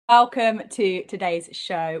Welcome to today's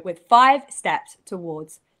show with 5 steps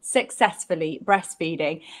towards successfully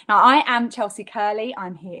breastfeeding. Now, I am Chelsea Curley.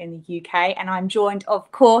 I'm here in the UK and I'm joined,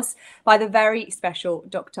 of course, by the very special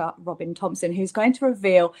Dr. Robyn Thompson, who's going to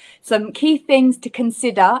reveal some key things to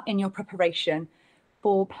consider in your preparation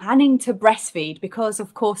for planning to breastfeed, because,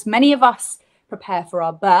 of course, many of us prepare for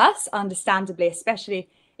our births, understandably, especially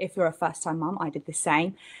if you're a first-time mum. I did the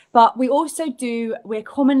same. But we're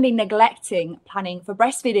commonly neglecting planning for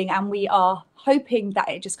breastfeeding, and we are hoping that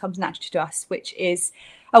it just comes naturally to us, which is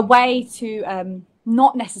a way to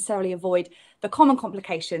not necessarily avoid the common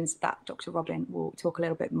complications that Dr. Robyn will talk a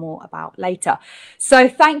little bit more about later. So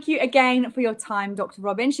thank you again for your time, Dr.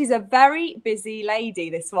 Robyn. She's a very busy lady,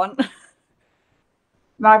 this one.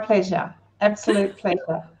 My pleasure. Absolute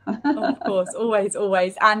pleasure. Of course, always,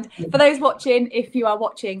 always. And for those watching, if you are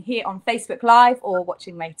watching here on Facebook Live or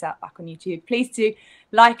watching later back on YouTube, please do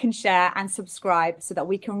like and share and subscribe so that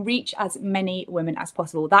we can reach as many women as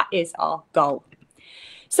possible. That is our goal.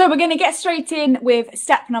 So we're going to get straight in with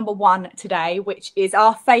step number 1 today, which is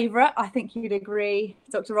our favourite. I think you'd agree,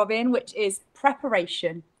 Dr. Robyn, which is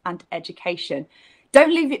preparation and education.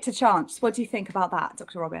 Don't leave it to chance. What do you think about that,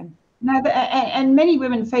 Dr. Robyn? No, and many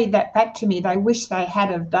women feed that back to me. They wish they had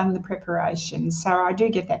have done the preparation. So I do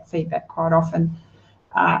get that feedback quite often.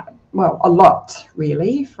 Well, a lot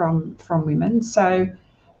really from women. So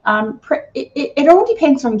it all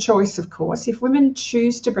depends on choice, of course. If women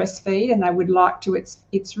choose to breastfeed and they would like to,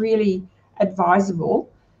 it's really advisable,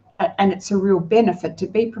 and it's a real benefit to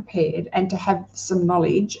be prepared and to have some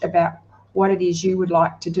knowledge about what it is you would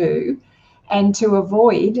like to do, and to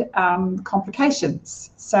avoid complications.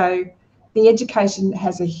 So the education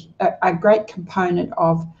has a great component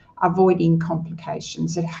of avoiding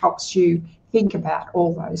complications. It helps you think about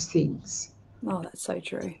all those things. Oh, that's so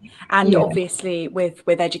true. And obviously with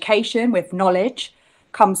education, with knowledge,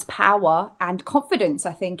 comes power and confidence,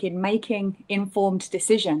 I think, in making informed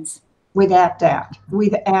decisions. Without doubt,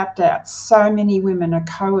 without doubt. So many women are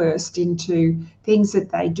coerced into things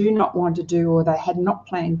that they do not want to do or they had not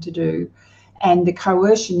planned to do. And the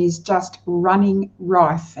coercion is just running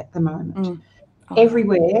rife at the moment.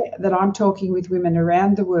 Everywhere that I'm talking with women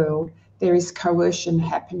around the world, there is coercion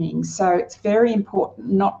happening. So it's very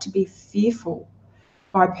important not to be fearful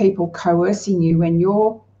by people coercing you when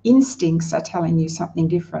your instincts are telling you something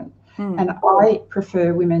different. And I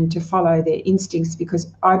prefer women to follow their instincts,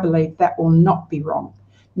 because I believe that will not be wrong.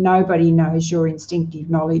 Nobody knows your instinctive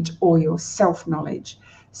knowledge or your self-knowledge.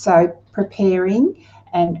 So preparing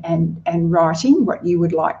and writing what you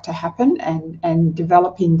would like to happen and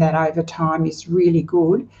developing that over time is really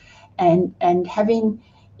good, and having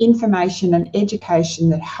information and education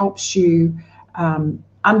that helps you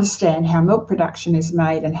understand how milk production is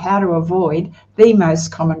made and how to avoid the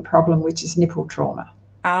most common problem, which is nipple trauma.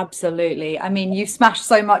 Absolutely. I mean, you smashed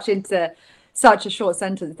so much into such a short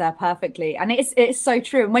sentence there perfectly, and it's so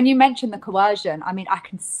true. And when you mention the coercion, I mean, I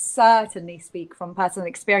can certainly speak from personal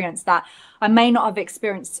experience that I may not have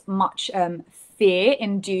experienced much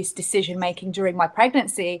fear-induced decision making during my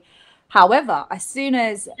pregnancy. However, as soon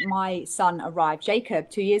as my son arrived, Jacob,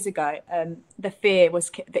 2 years ago, the fear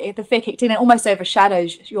kicked in and almost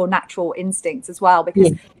overshadows your natural instincts as well,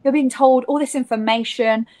 because you're being told all this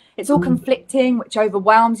information. It's all conflicting, which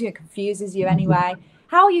overwhelms you and confuses you anyway.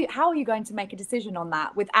 How are you going to make a decision on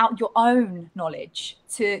that without your own knowledge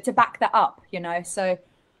to back that up, you know? So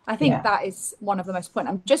I think that is one of the most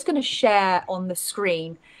important. I'm just going to share on the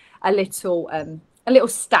screen a little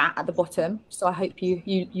stat at the bottom. So I hope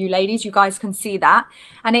you ladies, you guys can see that.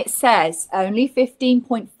 And it says only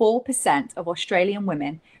 15.4% of Australian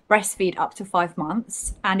women breastfeed up to 5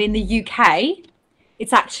 months. And in the UK,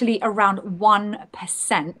 it's actually around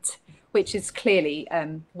 1%. Which is clearly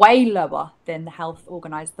way lower than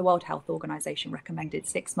the World Health Organization recommended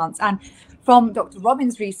 6 months. And from Dr.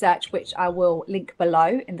 Robyn's research, which I will link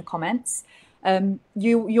below in the comments,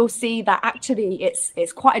 you'll see that actually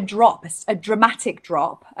it's quite a dramatic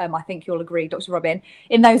drop. I think you'll agree, Dr. Robyn,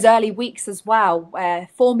 in those early weeks as well, where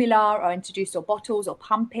formula are introduced, or bottles, or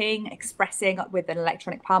pumping, expressing with an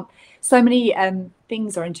electronic pump. So many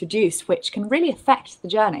things are introduced which can really affect the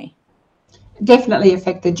journey. Definitely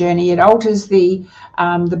affect the journey. It alters the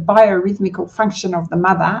biorhythmical function of the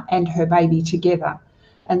mother and her baby together,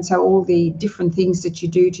 and so all the different things that you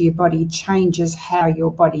do to your body changes how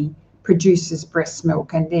your body produces breast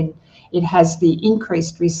milk, and then it has the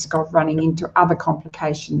increased risk of running into other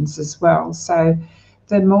complications as well. So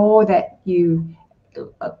the more that you,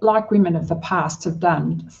 like women of the past have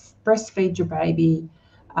done, breastfeed your baby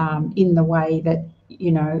in the way that,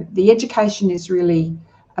 you know, the education is really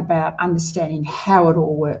about understanding how it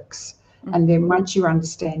all works. And then once you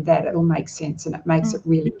understand that, it'll make sense, and it makes it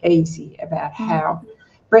really easy about how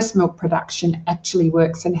breast milk production actually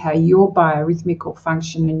works and how your biorhythmical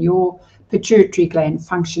function and your pituitary gland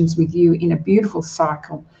functions with you in a beautiful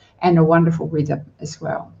cycle and a wonderful rhythm as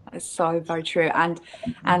well. It's so very true. And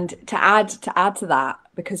to add to that,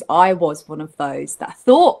 because I was one of those that I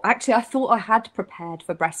thought I had prepared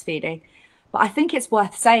for breastfeeding, but I think it's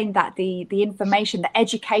worth saying that the information, the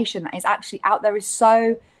education that is actually out there is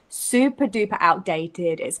so super duper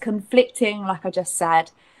outdated. It's conflicting, like I just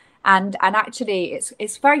said. And actually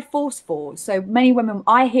it's very forceful. So many women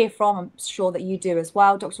I hear from, I'm sure that you do as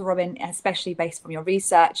well, Dr. Robyn, especially based from your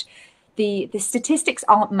research, the statistics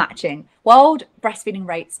aren't matching. World breastfeeding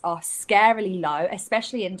rates are scarily low,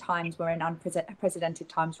 especially in times we're in unprecedented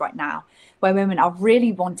times right now, where women are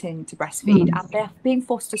really wanting to breastfeed and they're being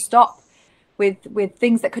forced to stop with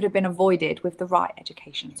things that could have been avoided with the right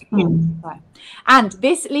education support. And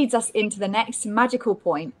this leads us into the next magical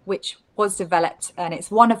point, which was developed, and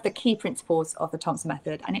it's one of the key principles of the Thompson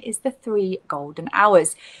method, and it is the 3 golden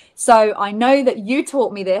hours. So I know that you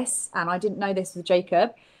taught me this, and I didn't know this with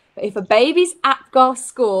Jacob, but if a baby's APGAR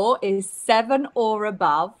score is 7 or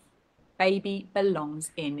above, baby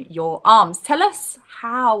belongs in your arms. Tell us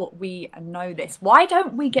how we know this. Why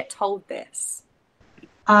don't we get told this?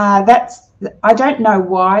 I don't know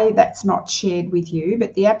why that's not shared with you,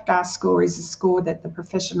 but the APGAR score is a score that the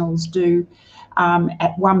professionals do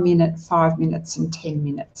at 1 minute, 5 minutes and 10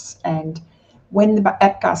 minutes. And when the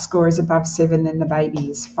APGAR score is above 7, then the baby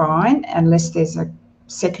is fine, unless there's a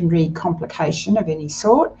secondary complication of any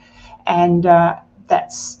sort. And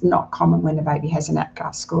that's not common when a baby has an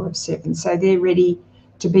APGAR score of 7. So they're ready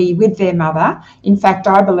to be with their mother. In fact,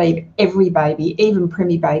 I believe every baby, even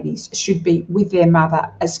preemie babies, should be with their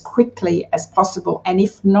mother as quickly as possible, and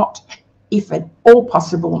if at all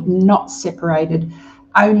possible, not separated,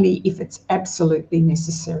 only if it's absolutely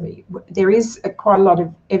necessary. There is quite a lot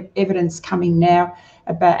of evidence coming now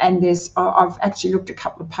about, and I've actually looked at a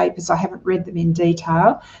couple of papers, I haven't read them in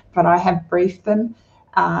detail, but I have briefed them,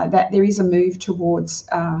 that there is a move towards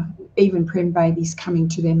even preem babies coming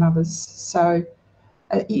to their mothers. So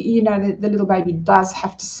you know, the little baby does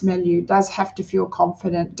have to smell you, does have to feel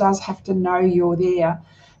confident, does have to know you're there.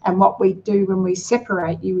 And what we do when we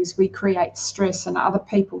separate you is we create stress, and other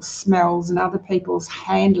people's smells and other people's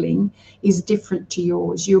handling is different to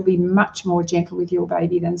yours. You'll be much more gentle with your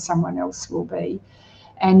baby than someone else will be.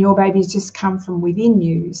 And your baby's just come from within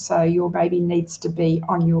you, so your baby needs to be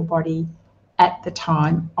on your body at the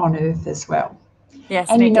time on earth as well. Yes,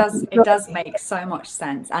 and it does make so much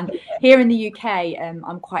sense. And here in the UK,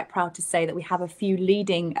 I'm quite proud to say that we have a few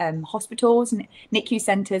leading hospitals and NICU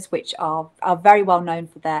centres which are very well known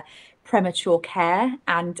for their premature care,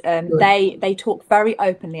 and they talk very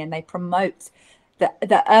openly and they promote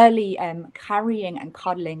the early carrying and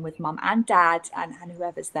cuddling with mum and dad and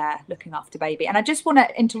whoever's there looking after baby. And I just want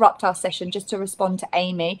to interrupt our session just to respond to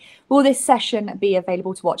Amy. Will this session be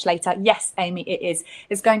available to watch later? Yes, Amy, it is.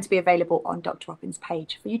 It's going to be available on Dr. Robyn's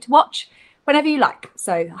page for you to watch whenever you like.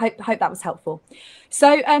 So hope that was helpful.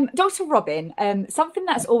 So Dr. Robyn, something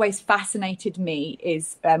that's always fascinated me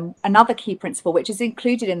is another key principle, which is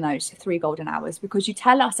included in those 3 golden hours, because you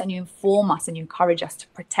tell us and you inform us and you encourage us to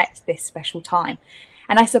protect this special time.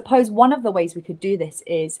 And I suppose one of the ways we could do this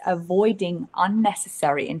is avoiding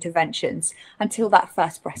unnecessary interventions until that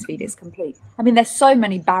first breastfeed is complete. I mean, there's so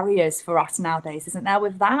many barriers for us nowadays, isn't there,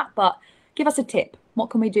 with that? But give us a tip. What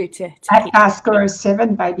can we do to at score of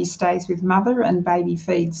 7, baby stays with mother and baby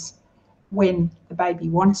feeds when the baby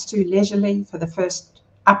wants to, leisurely, for the first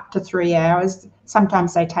up to 3 hours.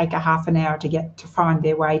 Sometimes they take a half an hour to find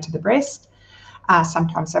their way to the breast.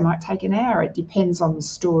 Sometimes they might take an hour. It depends on the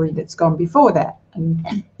story that's gone before that,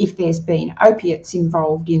 and if there's been opiates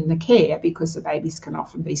involved in the care, because the babies can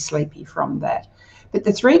often be sleepy from that. But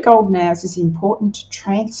the 3 golden hours is important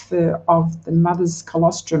transfer of the mother's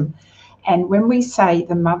colostrum. And when we say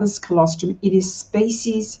the mother's colostrum, it is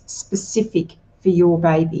species specific for your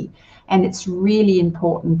baby. And it's really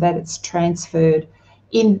important that it's transferred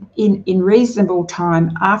in reasonable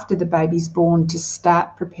time after the baby's born to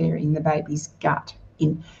start preparing the baby's gut.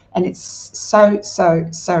 And it's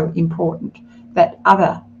so important that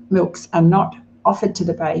other milks are not offered to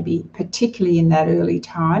the baby, particularly in that early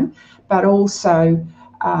time, but also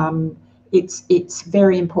it's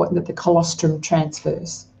very important that the colostrum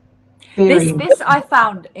transfers. This I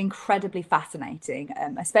found incredibly fascinating,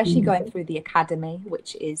 especially going through the academy,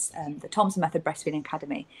 which is the Thompson Method Breastfeeding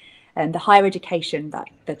Academy. the higher education that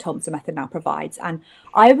the Thompson Method now provides. And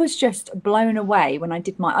I was just blown away when I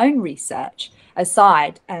did my own research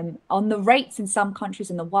aside on the rates in some countries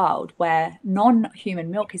in the world where non-human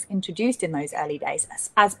milk is introduced in those early days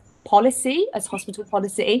as policy, as hospital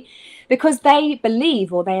policy, because they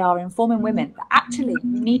believe, or they are informing women that actually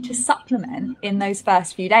you need to supplement in those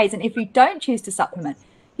first few days. And if you don't choose to supplement,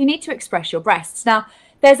 you need to express your breasts. Now,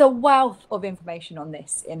 there's a wealth of information on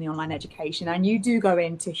this in the online education, and you do go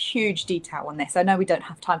into huge detail on this. I know we don't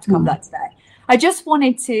have time to cover that today. I just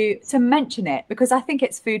wanted to mention it because I think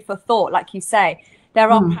it's food for thought. Like you say,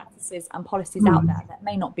 there are practices and policies out there that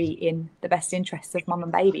may not be in the best interests of mum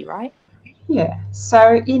and baby, right? Yeah.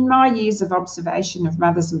 So in my years of observation of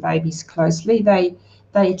mothers and babies closely, they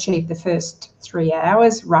achieve the first 3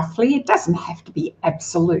 hours roughly. It doesn't have to be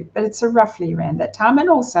absolute, but it's roughly around that time. And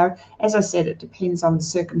also, as I said, it depends on the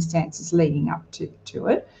circumstances leading up to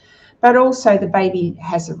it. But also the baby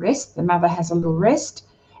has a rest, the mother has a little rest,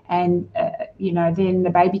 and, then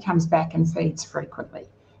the baby comes back and feeds frequently.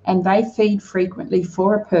 And they feed frequently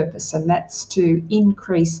for a purpose, and that's to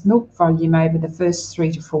increase milk volume over the first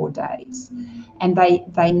 3 to 4 days. And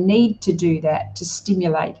they need to do that to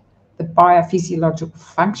stimulate the biophysiological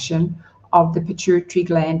function of the pituitary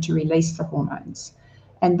gland to release the hormones.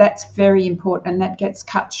 And that's very important, and that gets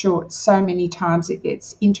cut short so many times. It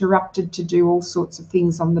gets interrupted to do all sorts of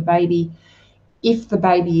things on the baby. If the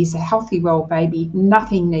baby is a healthy, well baby,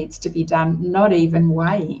 nothing needs to be done, not even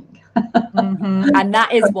weighing. And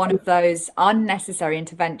that is one of those unnecessary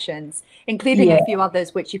interventions, including a few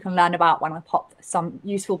others which you can learn about when I pop some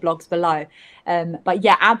useful blogs below. But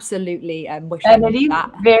yeah, absolutely. And it is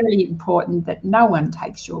very important that no one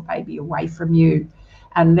takes your baby away from you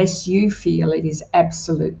unless you feel it is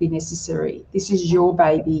absolutely necessary. This is your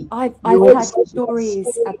baby. I've heard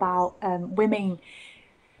stories about women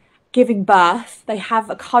giving birth, they have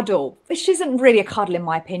a cuddle, which isn't really a cuddle in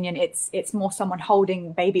my opinion. It's more someone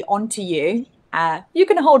holding baby onto you. You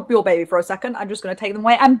can hold your baby for a second. I'm just going to take them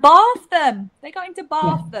away and bath them. They're going to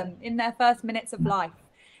bath them in their first minutes of life.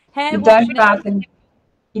 You don't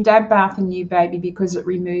bath a new baby because it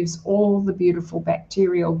removes all the beautiful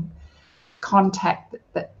bacterial contact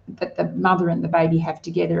that the mother and the baby have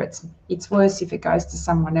together. It's worse if it goes to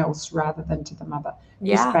someone else rather than to the mother.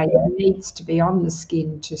 This baby needs to be on the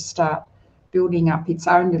skin to start building up its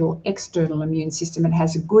own little external immune system. It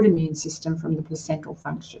has a good immune system from the placental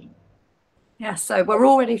function. Yeah, so we're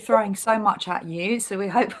already throwing so much at you, so we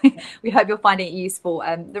hope you're finding it useful.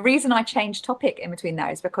 The reason I changed topic in between there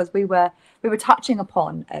is because we were touching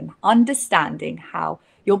upon understanding how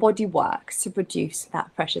your body works to produce that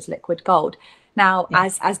precious liquid gold. Now,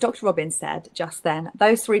 as Dr. Robyn said just then,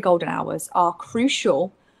 those 3 golden hours are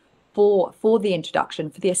crucial for the introduction,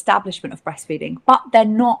 for the establishment of breastfeeding, but they're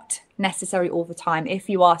not necessary all the time. If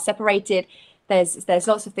you are separated, there's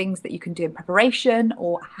lots of things that you can do in preparation,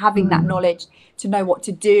 or having that knowledge to know what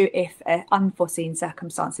to do if unforeseen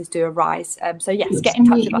circumstances do arise. So yes, get in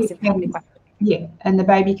touch with us if you have any questions. Yeah, and the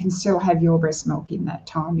baby can still have your breast milk in that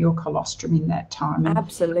time, your colostrum in that time.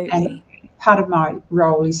 Absolutely. And part of my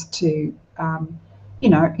role is to,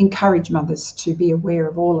 encourage mothers to be aware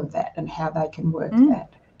of all of that and how they can work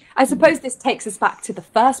that. I suppose this takes us back to the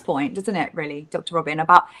first point, doesn't it, really, Dr. Robyn,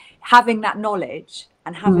 about having that knowledge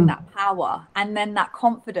and having that power and then that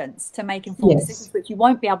confidence to make informed decisions, which you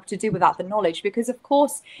won't be able to do without the knowledge, because, of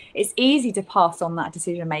course, it's easy to pass on that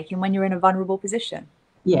decision-making when you're in a vulnerable position.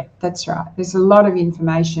 Yeah, that's right. There's a lot of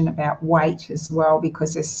information about weight as well,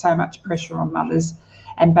 because there's so much pressure on mothers,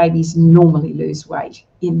 and babies normally lose weight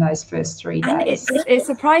in those first 3 days. And it's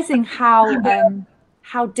surprising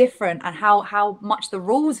how different and how much the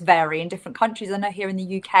rules vary in different countries. I know here in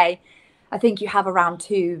the UK, I think you have around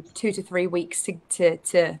 2 to 3 weeks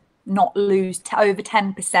to not lose over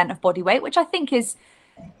 10% of body weight, which I think is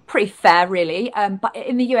pretty fair, really. But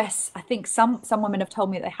in the US, I think some women have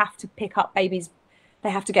told me that they have to pick up babies.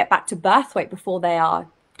 They have to get back to birth weight before they are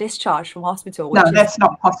discharged from hospital. No, that's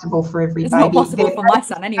not possible for every baby. It's not possible for my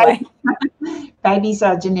son anyway. Babies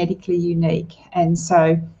are genetically unique, and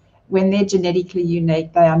so when they're genetically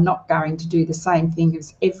unique, they are not going to do the same thing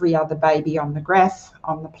as every other baby on the graph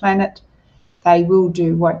on the planet. They will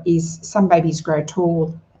do what is, some babies grow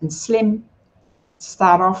tall and slim,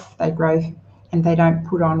 start off, they grow and they don't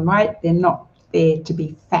put on weight. They're not there to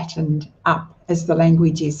be fattened up, as the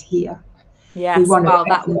language is here. Yes, well,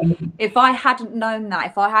 if I hadn't known that,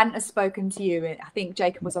 if I hadn't have spoken to you, I think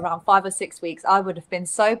Jacob was around 5 or 6 weeks, I would have been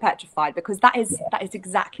so petrified, because that is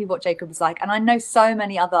exactly what Jacob was like. And I know so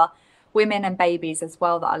many other women and babies as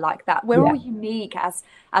well that are like that. We're all unique, as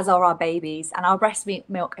are our babies, and our breast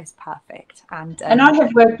milk is perfect. And I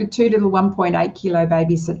have worked with 2 little 1.8 kilo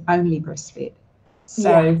babies that only breastfed.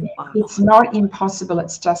 So wow. it's not impossible.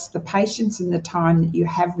 It's just the patience and the time that you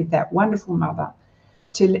have with that wonderful mother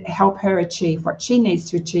to help her achieve what she needs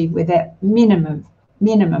to achieve with that minimum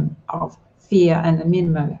of fear and the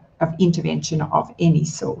minimum of intervention of any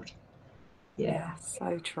sort. Yeah,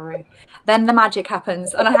 so true. Then the magic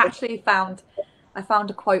happens, and I found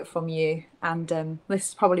a quote from you, and this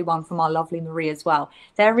is probably one from our lovely Marie as well.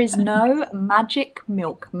 There is no magic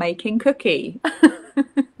milk making cookie.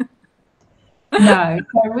 No,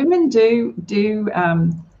 so women do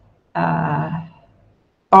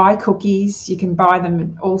buy cookies. You can buy them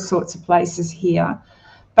in all sorts of places here,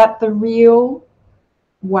 but the real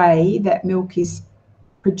way that milk is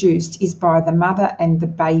produced is by the mother and the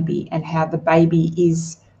baby, and how the baby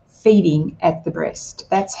is feeding at the breast.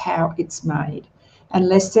 That's how it's made.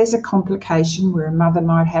 Unless there's a complication where a mother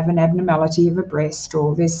might have an abnormality of a breast,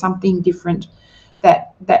 or there's something different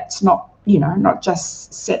that's not, not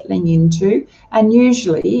just settling into. And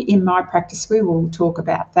usually in my practice, we will talk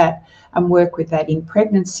about that and work with that in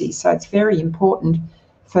pregnancy. So it's very important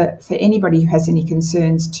for anybody who has any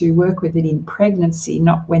concerns to work with it in pregnancy,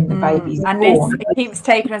 not when the baby's and born. It keeps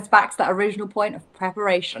taking us back to that original point of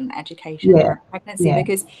preparation, education during pregnancy,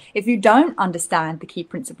 because if you don't understand the key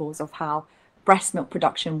principles of how breast milk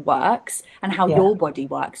production works and how your body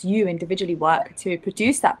works, you individually work to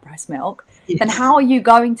produce that breast milk, then how are you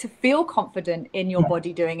going to feel confident in your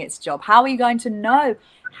body doing its job? How are you going to know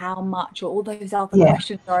how much, or all those other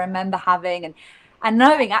questions I remember having, and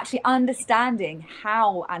knowing, actually understanding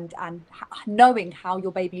how, and knowing how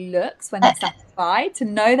your baby looks when they're satisfied, to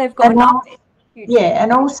know they've got enough.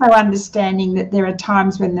 And also understanding that there are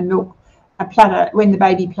times when when the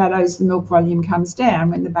baby plateaus, the milk volume comes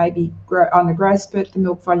down. When the baby on the growth spurt, the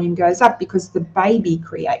milk volume goes up, because the baby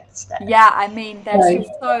creates that. Yeah, I mean, there's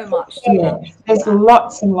so much to there's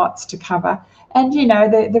lots and lots to cover. And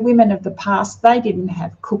the women of the past, they didn't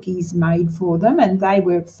have cookies made for them, and they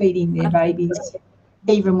were feeding their babies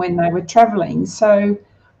even when they were traveling. So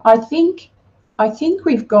I think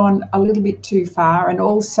we've gone a little bit too far, and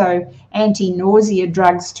also anti-nausea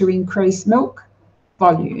drugs to increase milk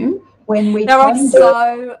volume. There are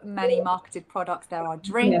so many marketed products. There are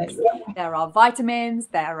drinks, there are vitamins,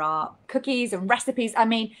 there are cookies and recipes. I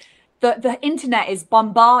mean, the internet is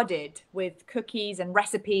bombarded with cookies and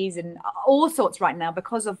recipes and all sorts right now,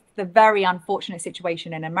 because of the very unfortunate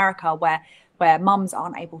situation in America where mums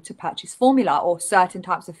aren't able to purchase formula, or certain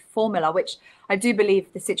types of formula, which I do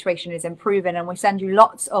believe the situation is improving. And we send you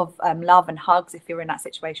lots of love and hugs if you're in that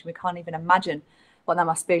situation. We can't even imagine what that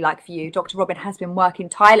must be like for you. Dr. Robyn has been working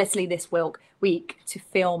tirelessly this week to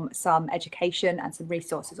film some education and some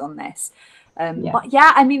resources on this. But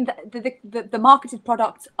I mean, the marketed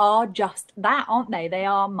products are just that, aren't they? They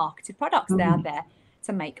are marketed products. They are there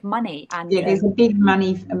to make money. And there's a big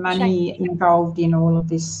money involved in all of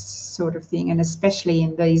this sort of thing, and especially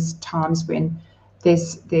in these times when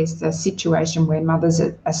there's a situation where mothers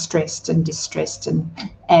are stressed and distressed,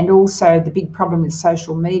 and also the big problem with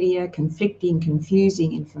social media, conflicting,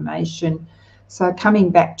 confusing information. So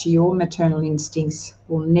coming back to your maternal instincts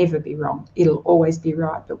will never be wrong. It'll always be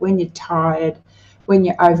right. But when you're tired, when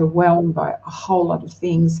you're overwhelmed by a whole lot of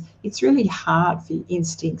things, it's really hard for your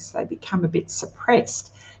instincts. They become a bit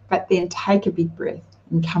suppressed. But then take a big breath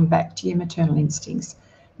and come back to your maternal instincts.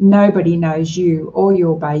 Nobody knows you or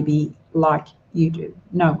your baby like you do.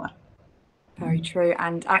 No one. Very true.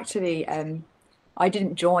 And actually, I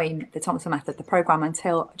didn't join the Thompson Method, the program,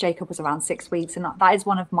 until Jacob was around 6 weeks. And that is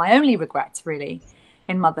one of my only regrets, really,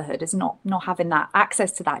 in motherhood, is not having that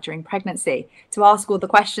access to that during pregnancy, to ask all the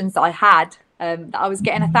questions that I had, that I was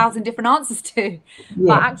getting 1,000 different answers to.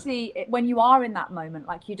 But actually, when you are in that moment,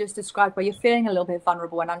 like you just described, where you're feeling a little bit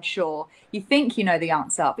vulnerable and unsure, you think you know the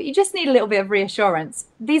answer, but you just need a little bit of reassurance.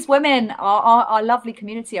 These women, our lovely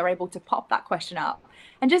community, are able to pop that question up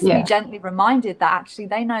and just be gently reminded that actually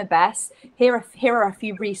they know best. Here are a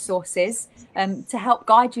few resources to help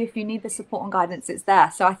guide you if you need the support and guidance. It's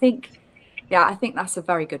there. So I think that's a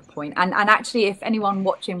very good point. And actually, if anyone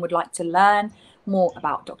watching would like to learn more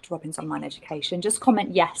about Dr. Robyn's online education, just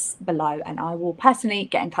comment yes below, and I will personally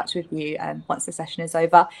get in touch with you once the session is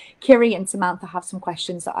over. Kiri and Samantha have some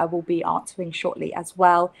questions that I will be answering shortly as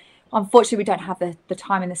well. Unfortunately, we don't have the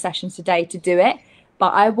time in the session today to do it,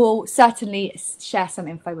 but I will certainly share some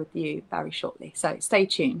info with you very shortly. So stay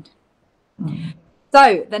tuned.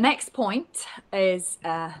 So the next point is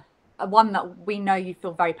one that we know you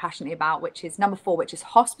feel very passionately about, which is number 4, which is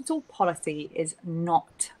hospital policy is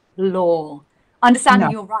not law. Understanding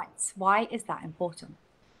No. your rights. Why is that important?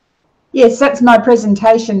 Yes, that's my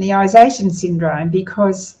presentation, the isation syndrome,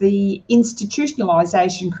 because the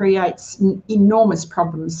institutionalisation creates enormous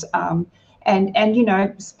problems. And you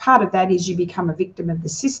know, part of that is you become a victim of the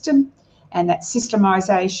system and that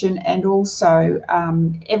systemisation, and also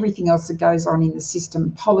everything else that goes on in the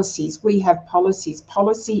system. Policies, we have policies.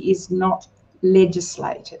 Policy is not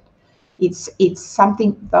legislated. It's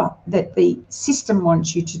something that the system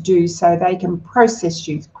wants you to do so they can process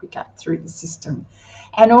you quicker through the system.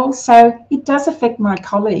 And also, it does affect my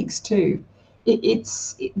colleagues too.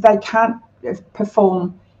 They can't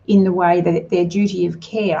perform in the way that their duty of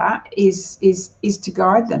care is to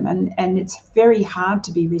guide them, and it's very hard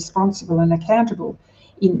to be responsible and accountable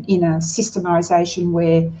in a systemisation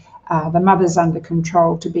where the mother's under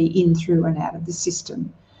control to be in, through and out of the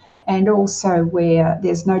system. And also where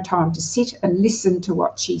there's no time to sit and listen to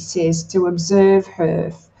what she says, to observe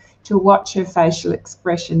her, to watch her facial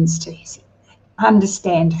expressions, to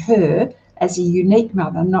understand her as a unique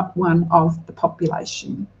mother, not one of the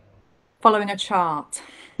population. Following a chart,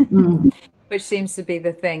 which seems to be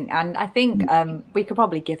the thing. And I think we could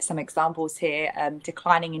probably give some examples here.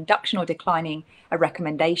 Declining induction or declining a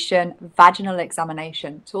recommendation, vaginal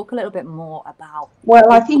examination. Talk a little bit more about.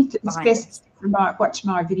 Well, I think it's best to watch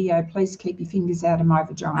my video. Please keep your fingers out of my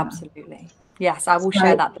vagina. Absolutely. Yes, I will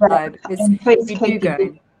share that below, because and please keep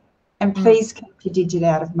keep your digit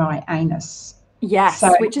out of my anus. Yes,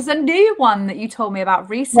 so, which is a new one that you told me about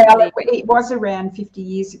recently. Well, it was around 50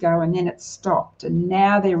 years ago, and then it stopped, and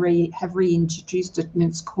now they have reintroduced it, and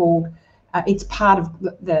it's called, it's part of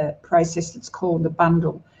the process. It's called the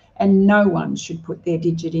bundle, and no one should put their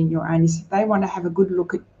digit in your anus. If they want to have a good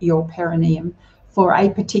look at your perineum for a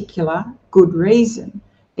particular good reason,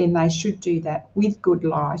 then they should do that with good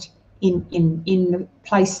light in the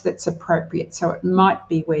place that's appropriate. So it might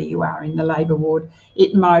be where you are in the labour ward.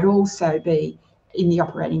 It might also be in the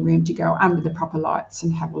operating room, to go under the proper lights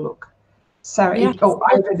and have a look. So yes. Or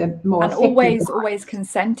over the more and always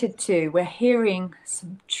consented to. We're hearing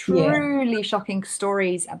some truly shocking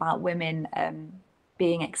stories about women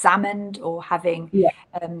being examined or having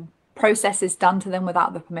processes done to them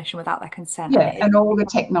without the permission, without their consent. And all the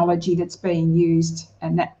technology that's being used,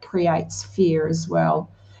 and that creates fear as well.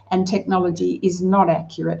 And technology is not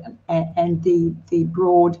accurate, and the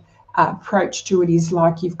broad approach to it is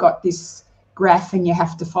like you've got this graph and you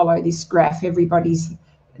have to follow this graph. Everybody's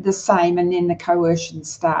the same, and then the coercion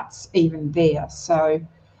starts even there. So,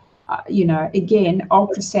 you know, again,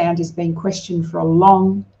 ultrasound has been questioned for a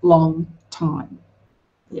long, long time.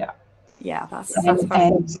 Yeah, that's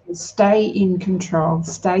and stay in control,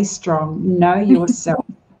 stay strong, know yourself,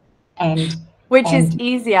 and which is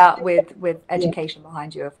easier with education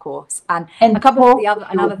behind you, of course. And a couple of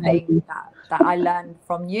another thing that I learned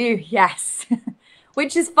from you, yes.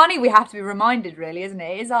 Which is funny, we have to be reminded, really, isn't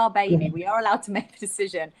it? It is our baby. We are allowed to make a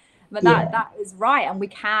decision. But that is right. And we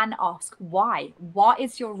can ask why. What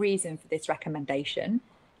is your reason for this recommendation?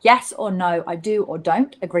 Yes or no, I do or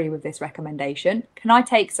don't agree with this recommendation. Can I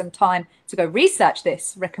take some time to go research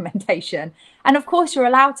this recommendation? And of course, you're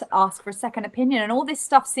allowed to ask for a second opinion. And all this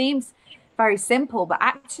stuff seems very simple, but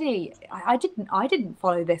actually I didn't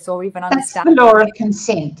follow this or even understand. That's the law of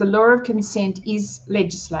consent. The law of consent is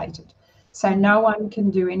legislated. So no one can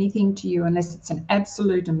do anything to you unless it's an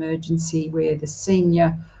absolute emergency where the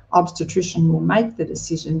senior obstetrician will make the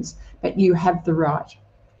decisions, but you have the right.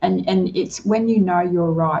 And it's when you know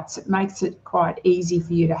your rights, it makes it quite easy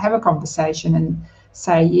for you to have a conversation and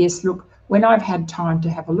say, yes, look, when I've had time to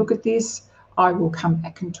have a look at this, I will come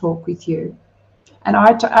back and talk with you. And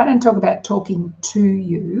I don't talk about talking to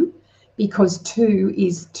you, because to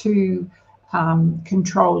is too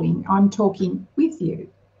controlling. I'm talking with you.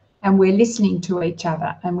 And we're listening to each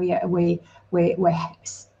other, and we're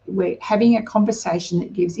having a conversation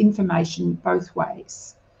that gives information both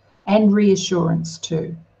ways, and reassurance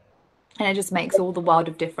too. And it just makes all the world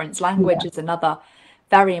of difference. Language is another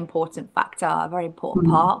very important factor, a very important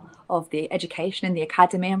part of the education in the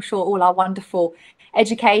academy. I'm sure all our wonderful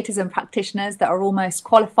educators and practitioners that are almost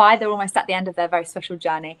qualified, they're almost at the end of their very special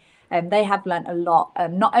journey. They have learned a lot,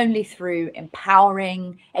 not only through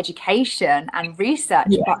empowering education and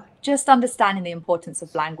research, but just understanding the importance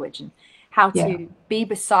of language and how to be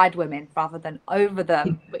beside women rather than over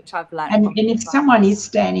them, which I've learned. And if someone is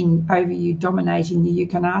standing over you, dominating you, you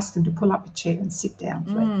can ask them to pull up a chair and sit down,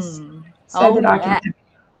 please, so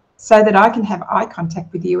that I can have eye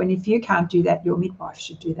contact with you. And if you can't do that, your midwife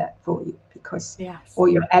should do that for you, because or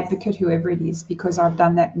your advocate, whoever it is, because I've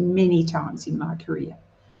done that many times in my career.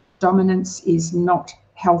 Dominance is not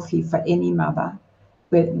healthy for any mother,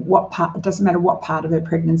 what part, it doesn't matter what part of her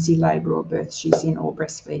pregnancy, labour or birth she's in, or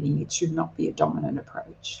breastfeeding. It should not be a dominant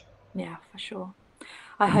approach. Yeah, for sure.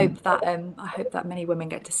 I hope that many women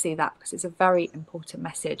get to see that, because it's a very important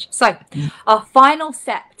message. So our final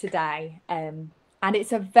step today, and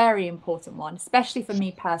it's a very important one, especially for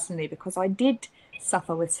me personally, because I did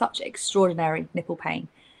suffer with such extraordinary nipple pain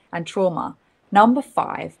and trauma. Number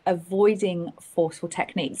 5, avoiding forceful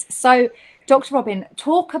techniques. So Dr. Robyn,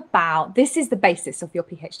 talk about, this is the basis of your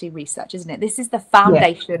PhD research, isn't it? This is the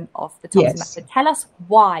foundation of the Thompson Method. Tell us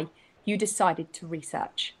why you decided to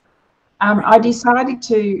research. I decided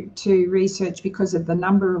to research because of the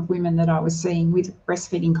number of women that I was seeing with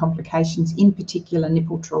breastfeeding complications, in particular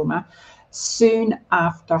nipple trauma, soon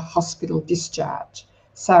after hospital discharge.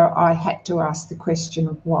 So I had to ask the question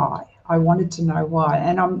of why. I wanted to know why.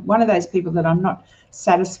 And I'm one of those people that I'm not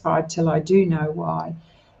satisfied till I do know why.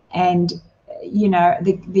 And, you know,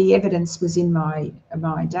 the evidence was in my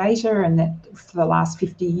data, and that for the last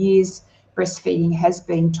 50 years, breastfeeding has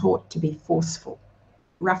been taught to be forceful.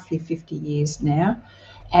 Roughly 50 years now,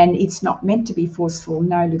 and it's not meant to be forceful.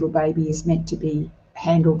 No little baby is meant to be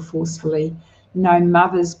handled forcefully. No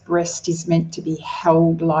mother's breast is meant to be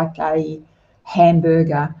held like a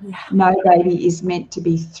hamburger. No baby is meant to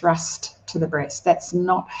be thrust to the breast. That's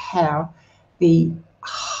not how the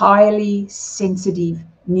highly sensitive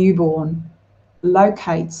newborn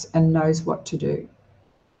locates and knows what to do.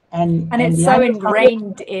 And it's so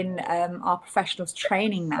ingrained in our professionals'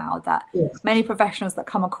 training now that many professionals that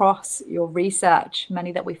come across your research,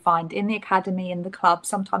 many that we find in the academy, in the club,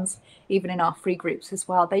 sometimes even in our free groups as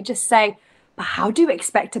well, they just say, but how do you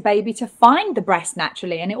expect a baby to find the breast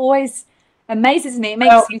naturally? And it always amazes me. It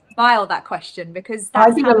makes you smile, that question, because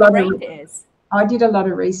that's how ingrained it is. I did a lot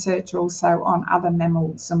of research also on other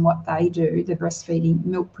mammals and what they do, the breastfeeding,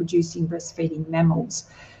 milk-producing breastfeeding mammals.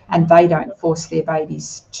 And they don't force their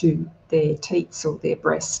babies to their teats or their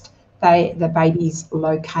breast. The babies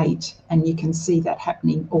locate, and you can see that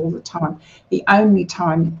happening all the time. The only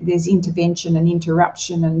time there's intervention and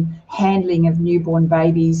interruption and handling of newborn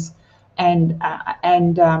babies and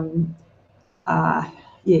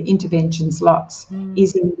interventions lots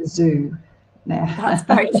is in the zoo. Now. That's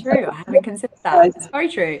very true. I haven't considered that. It's very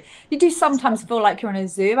true. You do sometimes feel like you're in a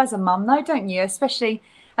zoo as a mum, though, don't you? Especially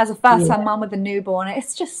as a first-time mum with a newborn.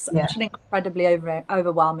 It's just such an incredibly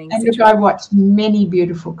overwhelming situation. I watched many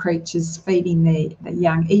beautiful creatures feeding the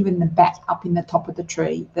young, even the bat up in the top of the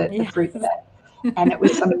tree, the fruit bat. And it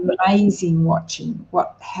was amazing watching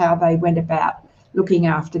how they went about looking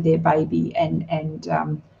after their baby, and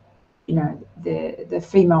you know, the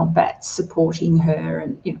female bats supporting her.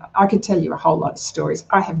 And, you know, I could tell you a whole lot of stories.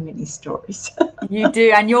 I have many stories. You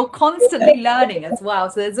do, and you're constantly learning as well.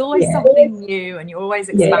 So there's always something new, and you're always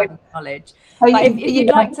expanding knowledge. But if you'd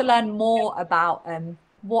like to learn more about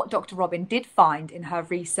what Dr. Robyn did find in her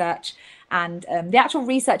research and the actual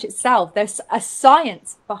research itself, there's a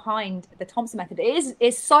science behind the Thompson method. It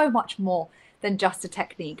is so much more than just a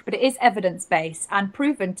technique, but it is evidence-based and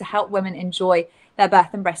proven to help women enjoy their birth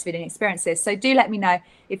and breastfeeding experiences. So do let me know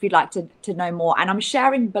if you'd like to know more. And I'm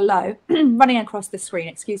sharing below, running across the screen,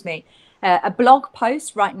 excuse me, a blog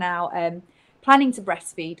post right now, planning to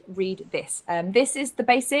breastfeed, read this. This is the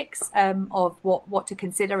basics of what to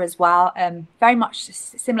consider as well. Very much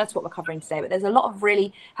similar to what we're covering today, but there's a lot of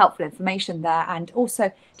really helpful information there, and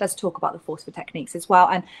also does talk about the forceful techniques as well.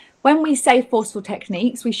 And when we say forceful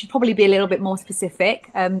techniques, we should probably be a little bit more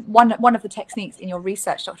specific. One of the techniques in your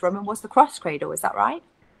research, Dr. Robyn, was the cross cradle. Is that right?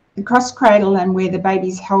 The cross cradle, and where the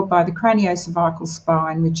baby's held by the craniocervical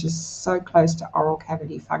spine, which is so close to oral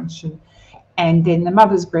cavity function, and then the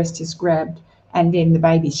mother's breast is grabbed, and then the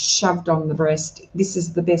baby's shoved on the breast. This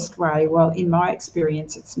is the best way. Well, in my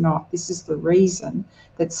experience, it's not. This is the reason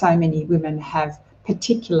that so many women have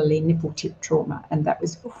particularly nipple tip trauma, and that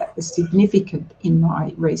was significant in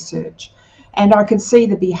my research. And I could see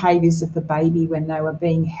the behaviours of the baby when they were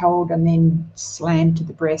being held and then slammed to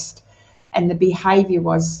the breast. And the behaviour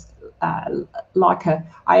was I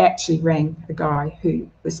actually rang a guy who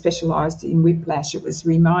was specialised in whiplash. It was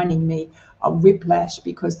reminding me of whiplash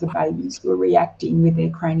because the babies were reacting with their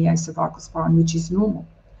craniocervical spine, which is normal.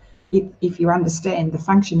 If you understand the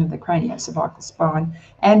function of the craniocervical spine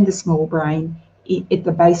and the small brain at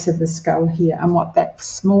the base of the skull here, and what that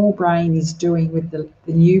small brain is doing with the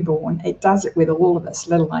newborn, it does it with all of us,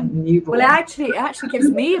 let alone the newborn. Well, it actually gives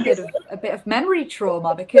me a bit of memory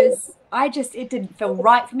trauma, because it didn't feel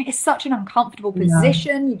right for me. It's such an uncomfortable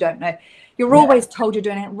position. You don't know. You're always told you're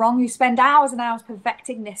doing it wrong. You spend hours and hours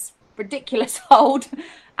perfecting this ridiculous hold,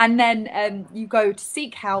 and then you go to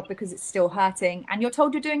seek help because it's still hurting, and you're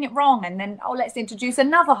told you're doing it wrong, and then, oh, let's introduce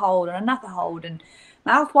another hold and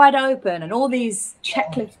mouth wide open and all these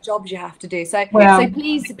checklist jobs you have to do. So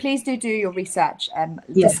please do your research,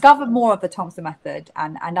 discover more of the Thompson method,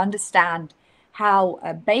 and understand how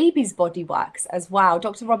a baby's body works as well.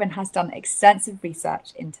 Dr. Robyn has done extensive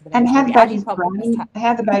research into the and how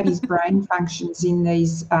the baby's brain functions in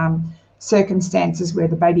these circumstances where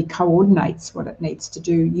the baby coordinates what it needs to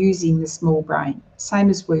do using the small brain, same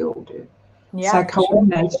as we all do. So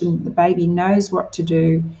coordination, the baby knows what to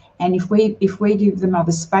do, and if we give the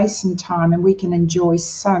mother space and time, and we can enjoy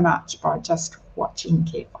so much by just watching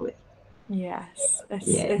carefully. Yes,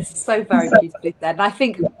 it's so very beautifully said. And I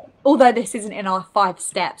think, although this isn't in our 5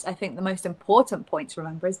 steps, I think the most important point to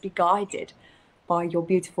remember is be guided by your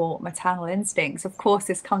beautiful maternal instincts. Of course,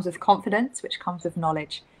 this comes with confidence, which comes with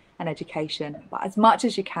knowledge and education, but as much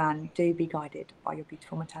as you can, do be guided by your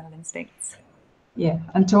beautiful maternal instincts. Yeah,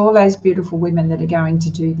 and to all those beautiful women that are going to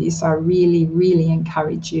do this, I really, really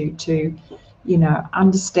encourage you to,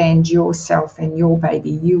 understand yourself and your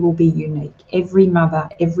baby. You will be unique. Every mother,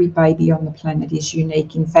 every baby on the planet is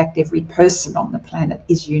unique. In fact, every person on the planet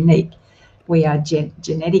is unique. We are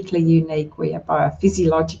genetically unique. We are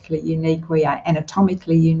biophysiologically unique. We are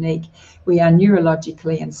anatomically unique. We are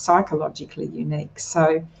neurologically and psychologically unique.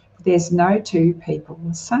 So there's no 2 people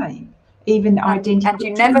the same. Even identity. And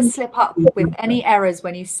you never slip up with any errors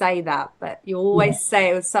when you say that, but you always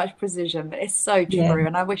say it with such precision. But it's so true,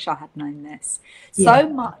 and I wish I had known this so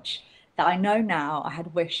much that I know now. I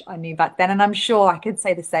had wished I knew back then, and I'm sure I could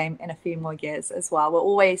say the same in a few more years as well. We're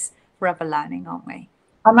always forever learning, aren't we?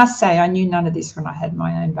 I must say, I knew none of this when I had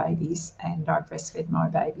my own babies and I breastfed my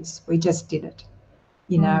babies. We just did it,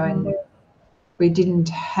 and we didn't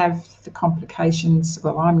have the complications.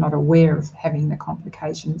 Well, I'm not aware of having the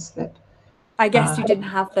complications that. I guess you didn't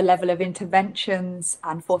have the level of interventions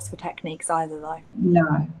and forceful techniques either, though.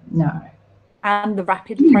 No. And the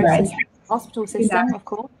rapid process hospital system, of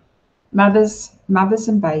course. Mothers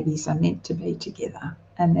and babies are meant to be together,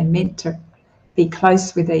 and they're meant to be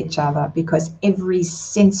close with each other, because every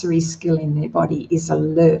sensory skill in their body is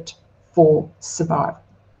alert for survival.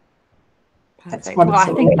 Perfect. That's what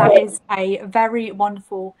I think that is a very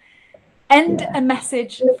wonderful end a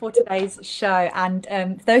message for today's show,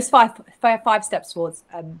 and those five steps towards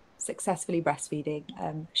successfully breastfeeding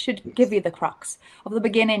should give you the crux of the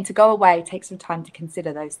beginning to go away, take some time to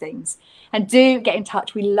consider those things, and do get in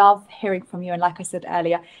touch. We love hearing from you, and like I said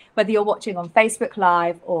earlier, whether you're watching on Facebook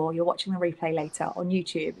Live or you're watching the replay later on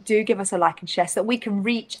YouTube, do give us a like and share so that we can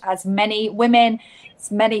reach as many women,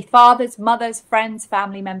 as many fathers, mothers, friends,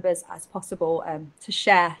 family members as possible to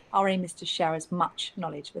share. Our aim is to share as much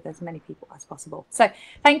knowledge with as many people as possible. So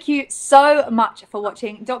thank you so much for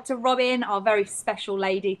watching. Dr. Robyn, our very special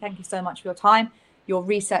lady, thank you so much for your time, your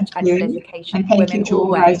research and your dedication. And thank you to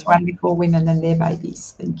all those wonderful women and their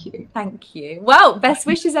babies. Thank you. Thank you. Well, best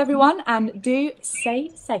wishes everyone, and do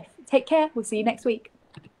stay safe. Take care. We'll see you next week.